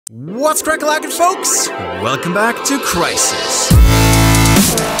What's crackalackin', folks? Welcome back to Crysis.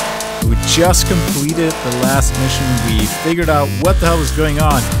 We just completed the last mission. We figured out what the hell was going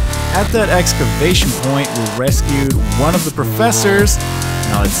on. At that excavation point, we rescued one of the professors.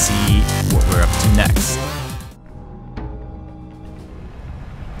 Now let's see what we're up to next.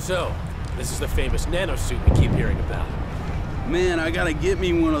 So, this is the famous nanosuit we keep hearing about. Man, I gotta get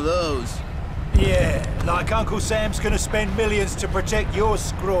me one of those. Yeah, like Uncle Sam's gonna spend millions to protect your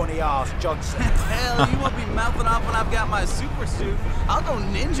scrawny ass, Johnson. Hell, you won't be mouthing off when I've got my super suit. I'll go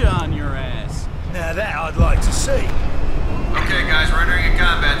ninja on your ass. Now that I'd like to see. Okay guys, we're entering a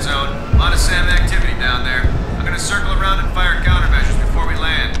combat zone. A lot of SAM activity down there. I'm gonna circle around and fire countermeasures before we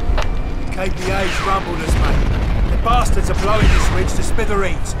land. KPA's rumbled us, mate. The bastards are blowing this ridge to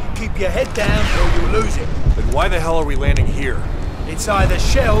smithereens. Keep your head down or you'll lose it. Then why the hell are we landing here? It's either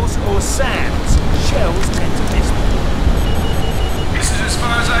shells or SAMs. Shells tend to miss me. This is as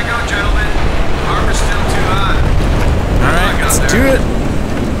far as I go, gentlemen. Harbor's still too hot. Alright, let's do it.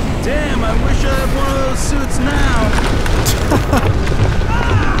 Damn, I wish I had one of those suits now.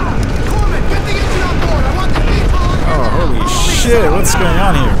 Corman, get the engine on board. I want the VTOL. Oh, holy shit, what's going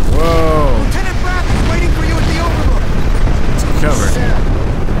on here? Whoa. Lieutenant Brack is waiting for you at the overlook. It's covered.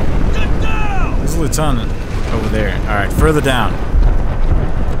 There's a lieutenant over there. Alright, further down.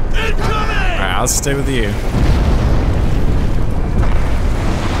 Alright, I'll stay with you.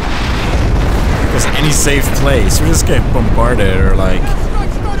 Because any safe place, we just get bombarded or like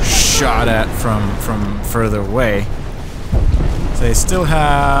shot at from further away. So they still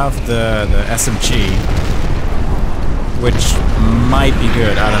have the SMG, which might be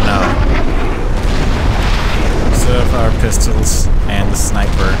good, I don't know. So have our pistols and the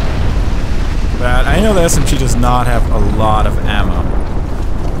sniper. But I know the SMG does not have a lot of ammo.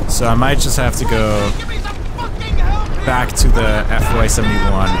 So I might just have to go back to the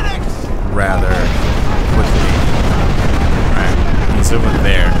FY71 rather quickly. Alright, he's over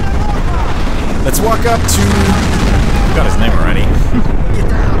there. Let's walk up to... got his name already. Get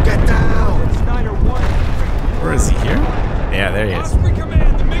down, get down. Where is he here? Yeah, there he is.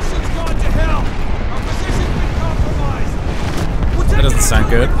 Command, the mission's gone to hell. Our position's been compromised. That doesn't sound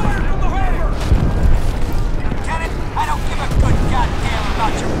good. Lieutenant, I don't give a good goddamn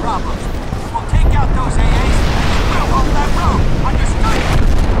about your problems. We'll take out those AAs and we'll hold that road. Understood?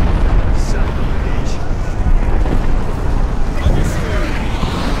 Son of a bitch. Understood.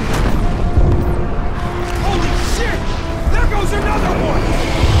 Holy shit! There goes another one!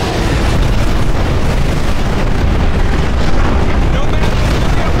 No man can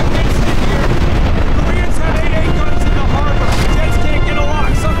look application in here. Koreans have AA guns in the harbor. Jets can't get a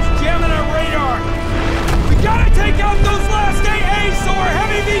lock. Something's jamming our radar. We gotta take out those last AAs so our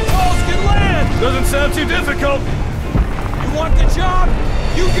heavy VTOLs can land! Doesn't sound too difficult. You want the job?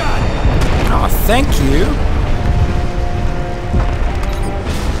 You got it! Oh, thank you.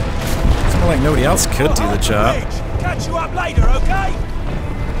 It's more like nobody else could do the job. Catch you up later, okay?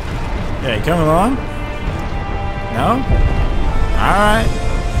 Yeah, you coming along? No? Alright.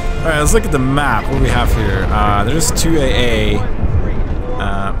 Alright, let's look at the map. What do we have here? There's 2 AA,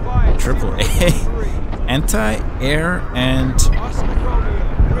 triple A, anti-air, and...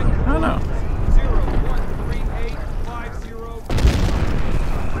 I don't know.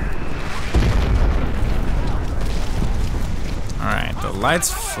 Alright, the lights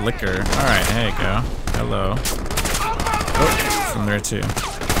flicker. Alright, there you go. Hello. Oh, from there too.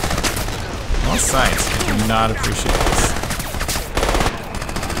 All sides. I do not appreciate this.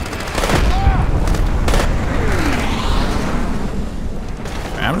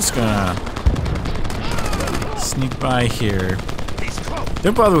 I'm just gonna sneak by here.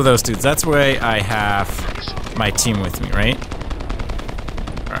 Don't bother with those dudes. That's why I have my team with me, right?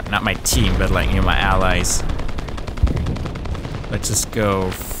 Or not my team, but like, you know, my allies. Let's just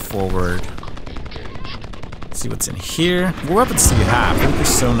go forward. See what's in here. What weapons do you have? They look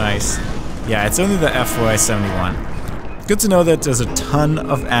so nice. Yeah, it's only the FY71. Good to know that there's a ton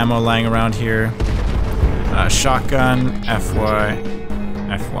of ammo lying around here. Shotgun, FY.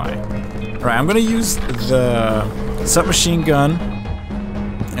 Alright, I'm gonna use the submachine gun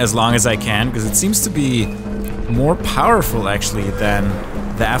as long as I can, because it seems to be more powerful actually than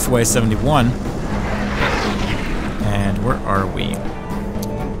the FY71. And where are we?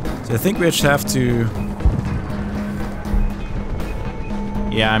 So I think we just have to...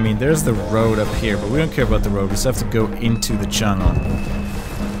 Yeah, I mean, there's the road up here, but we don't care about the road. We just have to go into the jungle,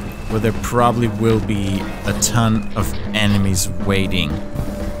 where there probably will be a ton of enemies waiting.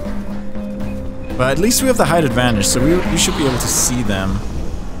 But at least we have the height advantage, so we should be able to see them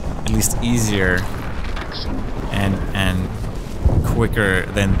at least easier and quicker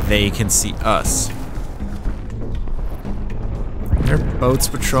than they can see us. There are boats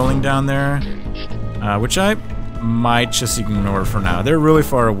patrolling down there, which I might just ignore for now. They're really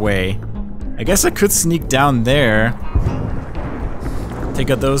far away. I guess I could sneak down there,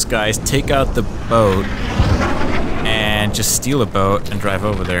 take out those guys, take out the boat, and just steal a boat and drive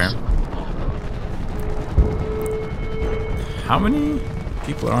over there. How many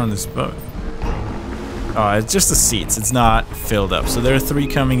people are on this boat? Oh, it's just the seats. It's not filled up. So there are 3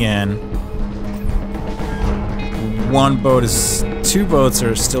 coming in. 2 boats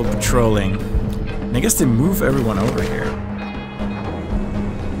are still patrolling. And I guess they move everyone over here.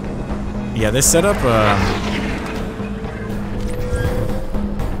 Yeah, they set up oh,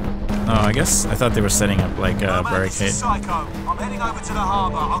 I guess I thought they were setting up like a barricade. This is Psycho. I'm heading over to the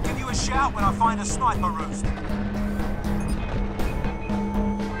harbor. I'll give you a shout when I find a sniper roost.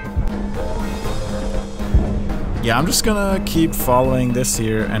 Yeah, I'm just gonna keep following this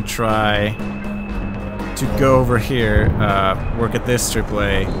here and try to go over here, work at this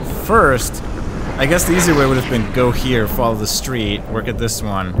AAA. First, I guess the easy way would have been go here, follow the street, work at this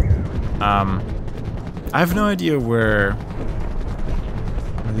one. I have no idea where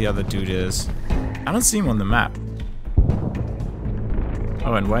the other dude is. I don't see him on the map.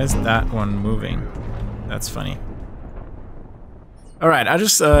 Oh, and why is that one moving? That's funny. Alright, I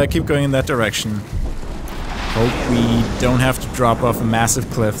just keep going in that direction. Hope we don't have to drop off a massive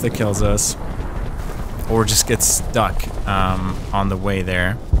cliff that kills us. Or just get stuck on the way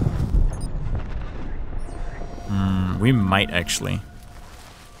there. We might actually.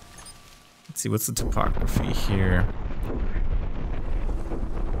 Let's see, what's the topography here?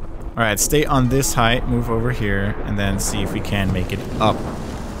 Alright, stay on this height, move over here, and then see if we can make it up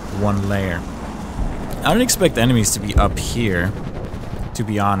 1 layer. I don't expect enemies to be up here, to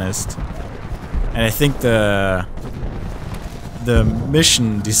be honest. And I think the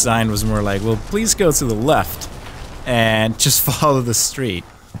mission design was more like, well, please go to the left and just follow the street.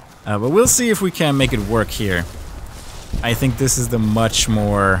 But we'll see if we can make it work here. I think this is the much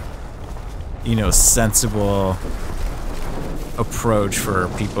more, you know, sensible approach for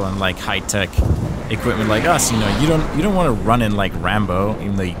people in like high-tech equipment like us. You know, you don't want to run in like Rambo,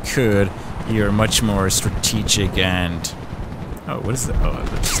 even though you could. You're much more strategic and oh, what is that? Oh,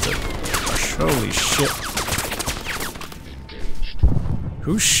 that's just a rush. Holy shit!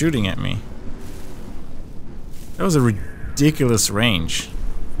 Who's shooting at me? That was a ridiculous range.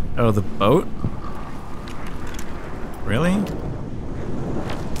 Oh, the boat? Really?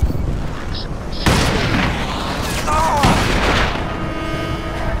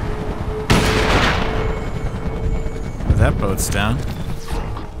 That boat's down.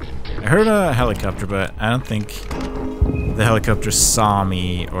 I heard a helicopter, but I don't think the helicopter saw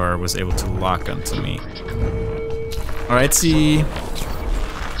me or was able to lock onto me. Alright, see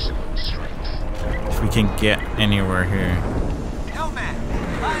if we can get anywhere here.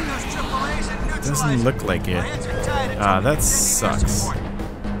 Doesn't look like it. That sucks.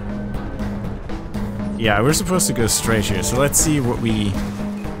 Yeah, we're supposed to go straight here, so let's see what we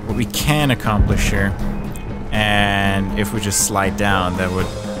can accomplish here. And if we just slide down, that would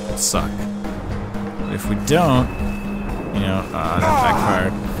suck. But if we don't, you know, that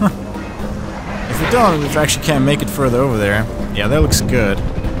backfired. If we don't, we actually can't make it further over there. Yeah, that looks good.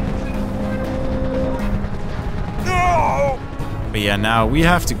 But yeah, now we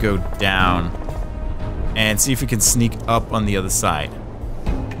have to go down and see if we can sneak up on the other side.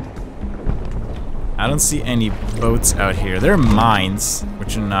 I don't see any boats out here. There are mines,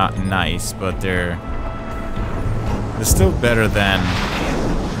 which are not nice, but they're still better than...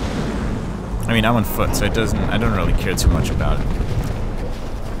 I mean, I'm on foot, so I don't really care too much about it.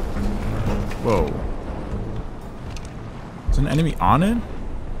 Whoa. Is an enemy on it?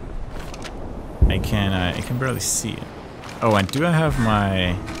 I can barely see it. Oh, and do I have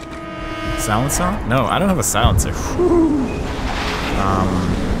my silencer on? No, I don't have a silencer.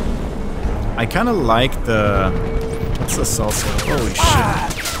 I kind of like the... What's the salsa? Holy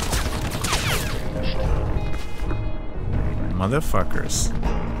shit. Motherfuckers.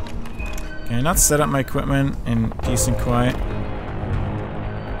 Can I not set up my equipment in peace and quiet?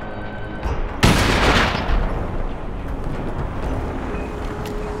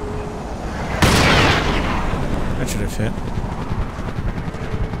 That should have hit.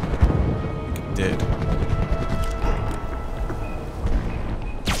 I think it did.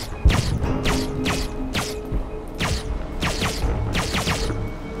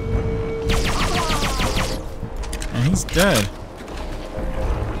 And he's dead.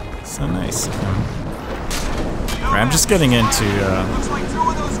 So nice of him. Right, I'm just getting into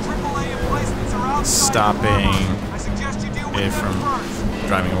stopping it from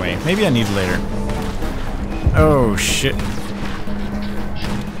driving away. Maybe I need it later. Oh shit.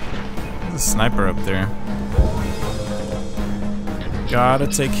 There's a sniper up there. Gotta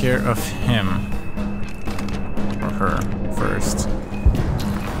take care of him. Or her first.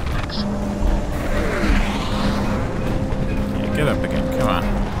 Yeah, get up again, come on.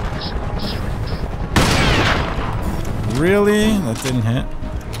 Really? That didn't hit?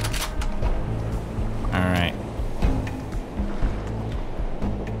 Alright.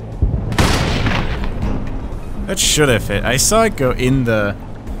 That should have hit. I saw it go in the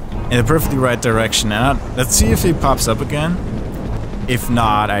perfectly right direction. Now, let's see if he pops up again. If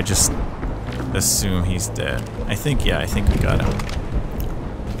not, I just assume he's dead. I think we got him.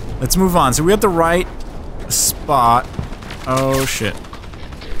 Let's move on. So we had the right spot. Oh shit.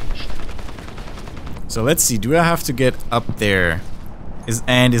 So let's see. Do I have to get up there? Is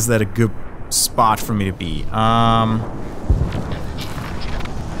that a good spot for me to be?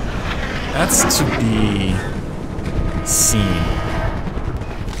 That's to be seen.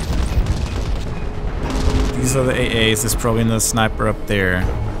 These are the AAs. There's probably another sniper up there.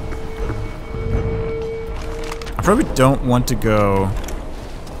 I probably don't want to go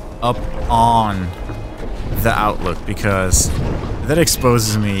up on the outlook because that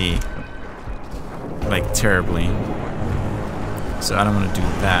exposes me like terribly. So I don't want to do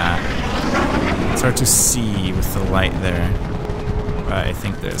that. It's hard to see with the light there. But I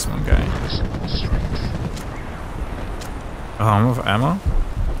think there's one guy. Oh, I'm out of ammo?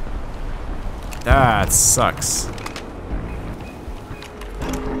 That sucks.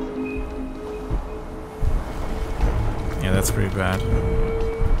 Yeah, that's pretty bad.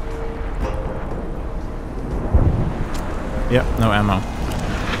 Yep, no ammo.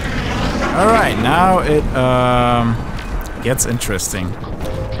 Alright, now it gets interesting.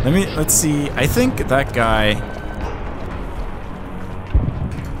 Let's see. I think that guy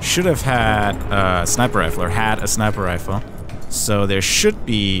should have had a sniper rifle, or had a sniper rifle. So there should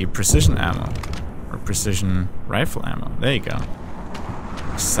be precision ammo. Or precision rifle ammo. There you go.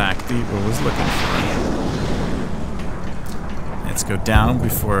 Exactly what I was looking for. Let's go down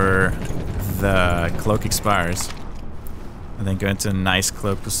before the cloak expires. And then go into a nice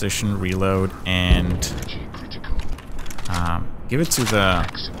cloak position, reload, and give it to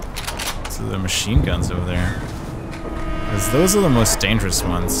the machine guns over there. Because those are the most dangerous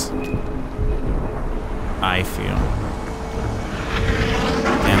ones, I feel.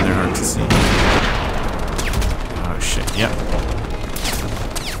 And they're hard to see. Oh shit, yep.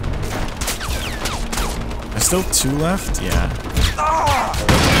 There's still 2 left? Yeah.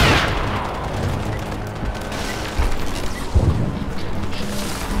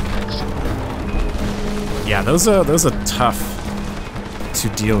 Yeah, those are tough to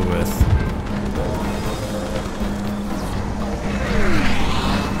deal with.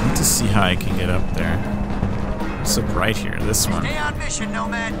 I need to see how I can get up there. What's up right here? This one. Stay on mission,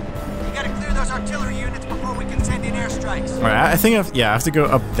 Nomad. You gotta clear those artillery units before we can send in airstrikes. Alright, I think I have to go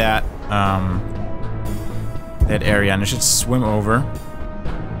up that that area, and I should swim over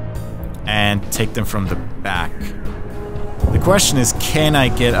and take them from the back. The question is, can I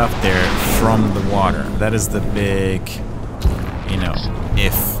get up there from the water? That is the big, you know,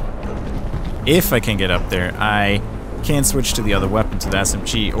 if I can get up there, I can switch to the other weapon, to the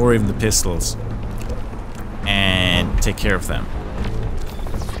SMG, or even the pistols, and take care of them.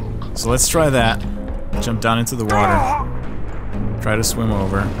 So let's try that. Jump down into the water. Try to swim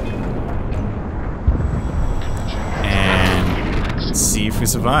over. And see if we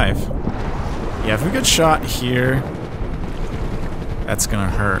survive. Yeah, if we get shot here, that's gonna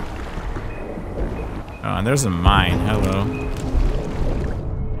hurt. Oh, and there's a mine. Hello.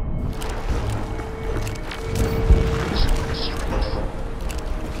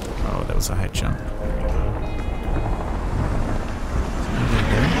 Oh, that was a high jump.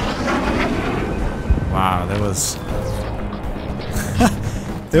 Wow, that was...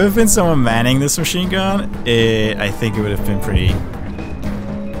 There would have been someone manning this machine gun. I think it would have been pretty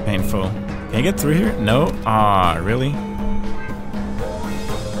painful. Can I get through here? No? Ah, really?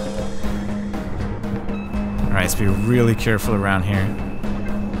 Alright, let's be really careful around here.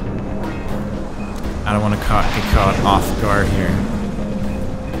 I don't want to get caught off guard here.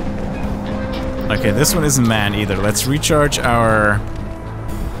 Okay, this one isn't manned either. Let's recharge our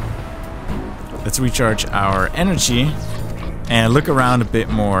energy and look around a bit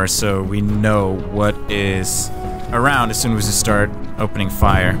more so we know what is around as soon as we start opening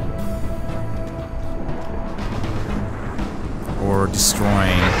fire. Or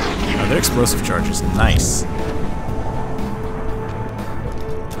destroying... Oh, they're explosive charges. Nice.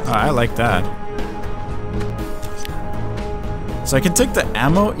 Oh, I like that. So I can take the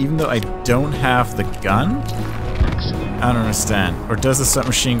ammo even though I don't have the gun? I don't understand. Or does the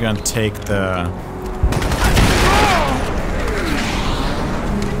submachine gun take the...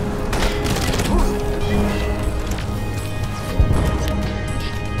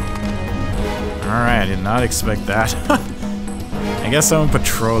 Alright, I did not expect that. I guess someone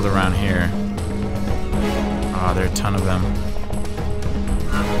patrolled around here. Oh, there are a ton of them.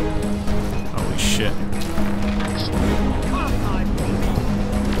 Holy shit.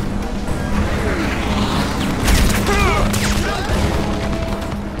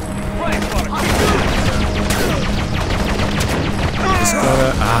 Just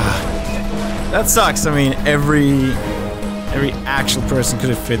gotta, that sucks. I mean, every actual person could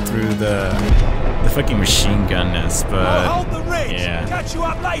have fit through the fucking machine gun nest, but yeah. Catch you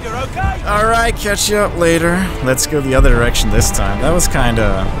up later, okay? Alright, catch you up later. Let's go the other direction this time. That was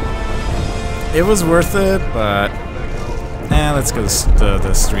kinda... It was worth it, but... let's go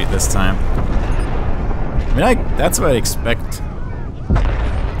the street this time. I mean, that's what I expect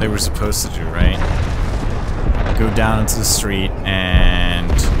they were supposed to do, right? Go down into the street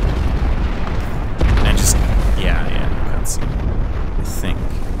and just... Yeah, cutscene. I think.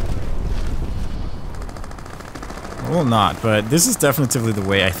 Well, not, but this is definitely the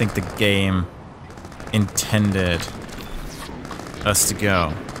way I think the game intended us to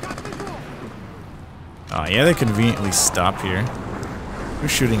go. Oh, yeah, they conveniently stop here.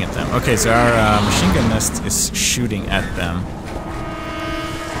 Who's shooting at them? Okay, so our machine gun nest is shooting at them.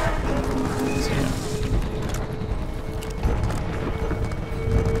 So, yeah.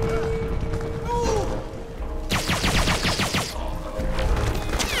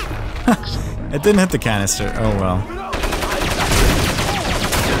 It didn't hit the canister. Oh well.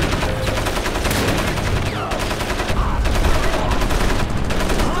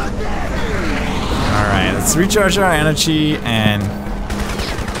 Let's recharge our energy and a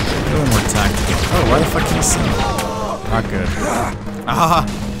little more tactical. Oh, why the fuck can you see me? Not good.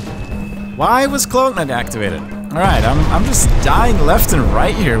 Why was cloak not activated? Alright, I'm just dying left and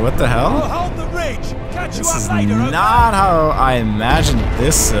right here. What the hell? This is not how I imagined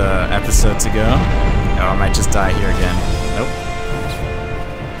this episode to go. Oh, I might just die here again. Nope.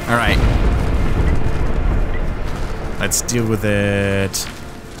 Alright. Let's deal with it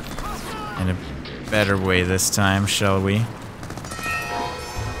in a better way this time, shall we?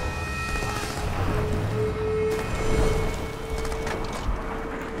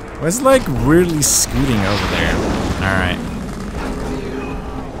 Why is it like weirdly scooting over there? Alright.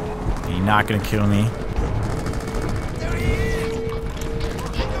 You're not gonna kill me.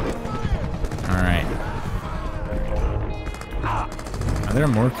 Alright. Are there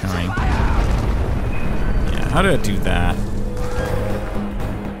more coming? Yeah, how do I do that?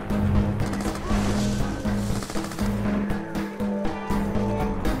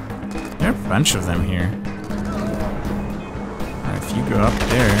 There are a bunch of them here. Alright, if you go up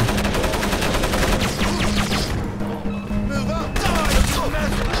there.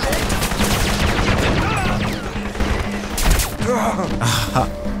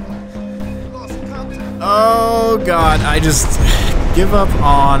 Oh god, I just give up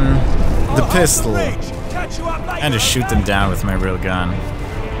on the pistol and just shoot them down with my real gun.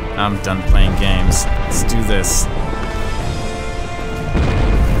 I'm done playing games. Let's do this.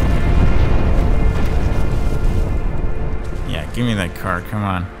 Yeah, give me that car, come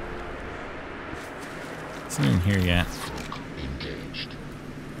on. It's not even here yet.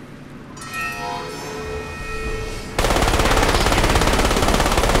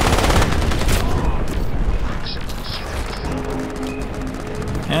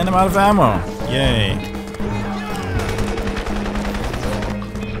 And I'm out of ammo. Yay.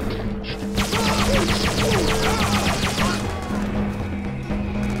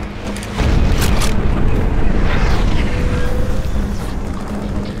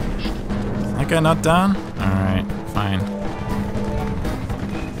 That guy not down? Alright, fine.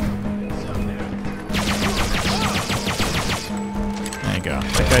 There you go.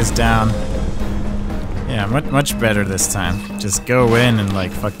 That guy's down. Yeah, much better this time. Just go in and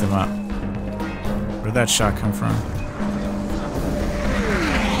like fuck them up. Where'd that shot come from?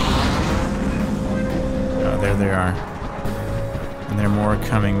 Oh, there they are. And there are more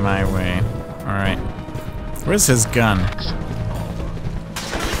coming my way. Alright. Where's his gun?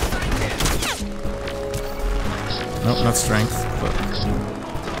 Nope, not strength. But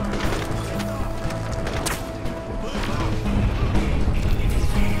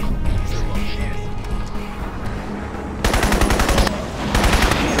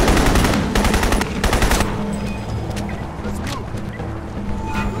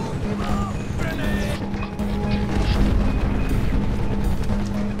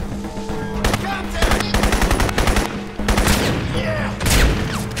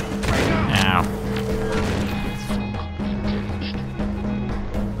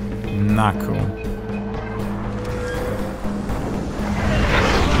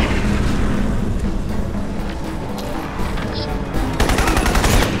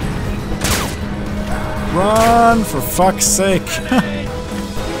Run, for fuck's sake.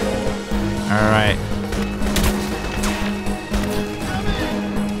 Alright.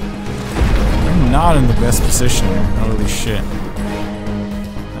 I'm not in the best position here. Holy shit.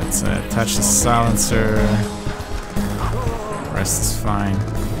 Let's touch the silencer. Rest is fine.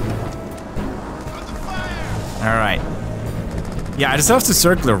 Alright. Yeah, I just have to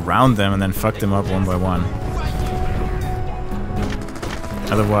circle around them and then fuck them up one by one.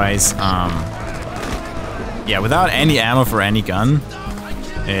 Otherwise, yeah, without any ammo for any gun,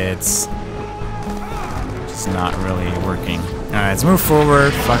 it's just not really working. Alright, let's move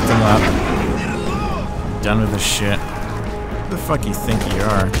forward, fuck them up. Done with this shit. Who the fuck you think you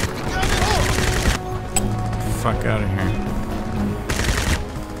are? Fuck out of here.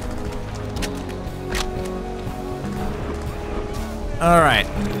 Alright.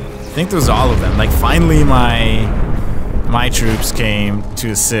 I think those are all of them. Like, finally my troops came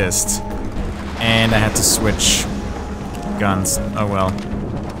to assist. And I had to switch guns. Oh well.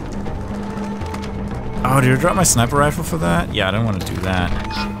 Oh, did I drop my sniper rifle for that? Yeah, I don't want to do that.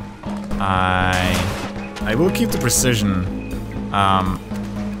 I will keep the precision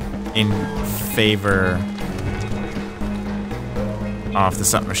in favor of the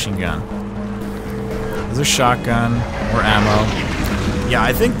submachine gun. There's a shotgun, more ammo. Yeah,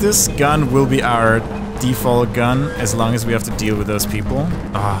 I think this gun will be our default gun as long as we have to deal with those people.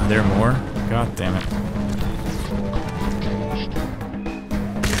 Ah, there are more. God damn it.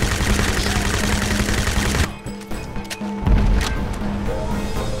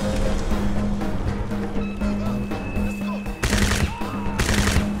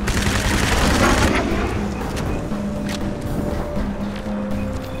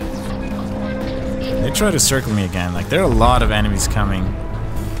 They try to circle me again. Like, there are a lot of enemies coming.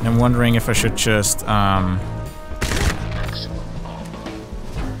 And I'm wondering if I should just, I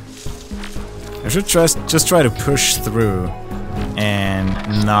should just try to push through and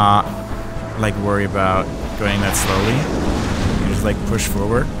not, like, worry about going that slowly. Just, like, push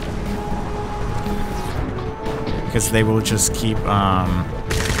forward. Because they will just keep, I'm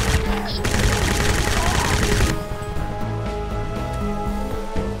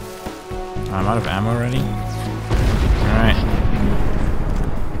out of ammo already. Alright.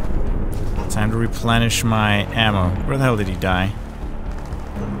 Time to replenish my ammo. Where the hell did he die?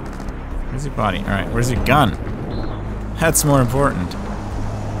 Where's your body? Alright, where's your gun? That's more important.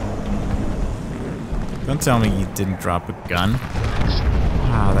 Don't tell me you didn't drop a gun.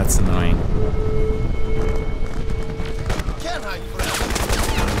 Wow, that's annoying.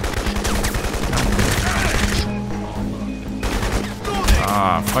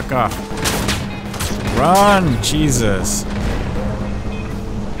 Ah, fuck off. Run! Jesus.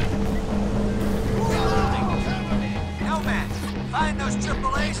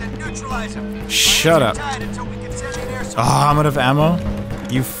 Shut up. Oh, I'm out of ammo?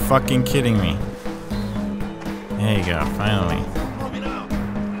 You fucking kidding me. There you go, finally.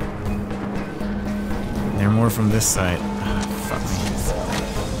 There are more from this side. Oh, fuck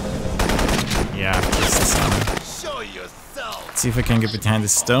me. Yeah, just some. Let's see if I can get behind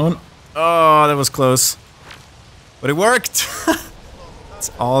this stone. Oh, that was close. But it worked! It's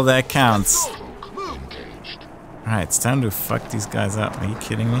all that counts. Alright, it's time to fuck these guys up. Are you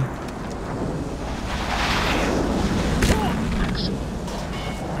kidding me?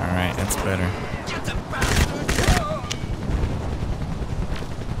 Alright, that's better.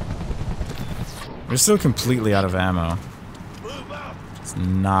 We're still completely out of ammo. It's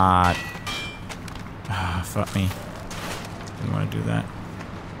not... Ah, fuck me. Didn't want to do that.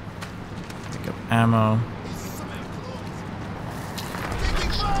 Pick up ammo.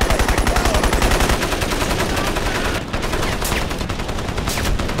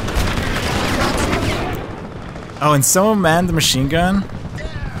 Oh, and someone manned the machine gun?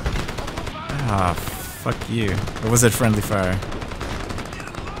 Ah, fuck you. Or was it friendly fire?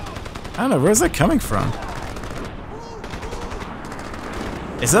 I don't know, where's that coming from?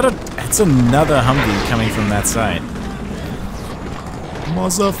 Is that it's another Humvee coming from that side.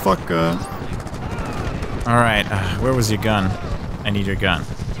 Motherfucker. Alright, where was your gun? I need your gun.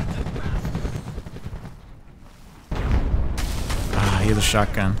 Ah, I hear the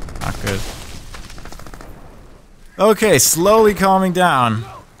shotgun. Not good. Okay, slowly calming down.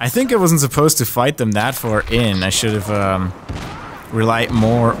 I think I wasn't supposed to fight them that far in. I should have relied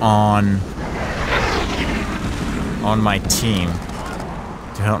more on my team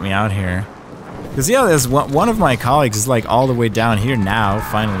to help me out here. Because yeah, there's one of my colleagues is like all the way down here now,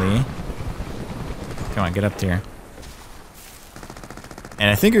 finally. Come on, get up here.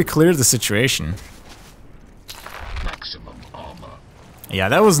 And I think we cleared the situation. Maximum armor. Yeah,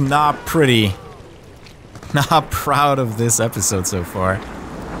 that was not pretty. not proud of this episode so far.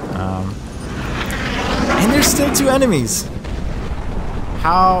 And there's still 2 enemies.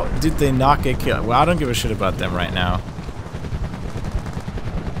 How did they not get killed? Well, I don't give a shit about them right now.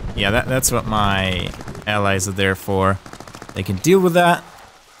 Yeah, that's what my allies are there for. They can deal with that.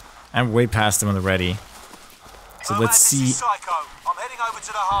 I'm way past them already. So let's see. This is Psycho. I'm heading over to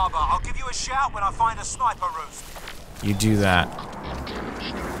the harbor. I'll give you a shout when I find a sniper roost. You do that.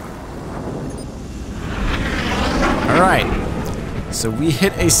 Alright. So we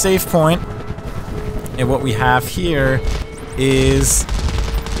hit a save point. And what we have here is...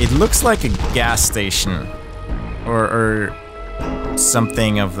 it looks like a gas station. Or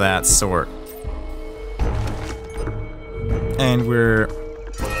something of that sort. And we're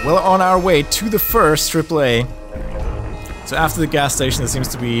well on our way to the first AAA. So after the gas station, there seems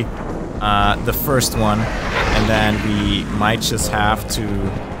to be the first one. And then we might just have to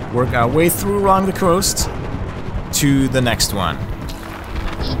work our way through along the coast to the next one.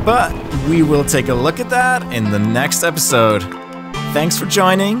 But we will take a look at that in the next episode. Thanks for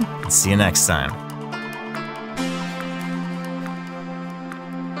joining, and see you next time.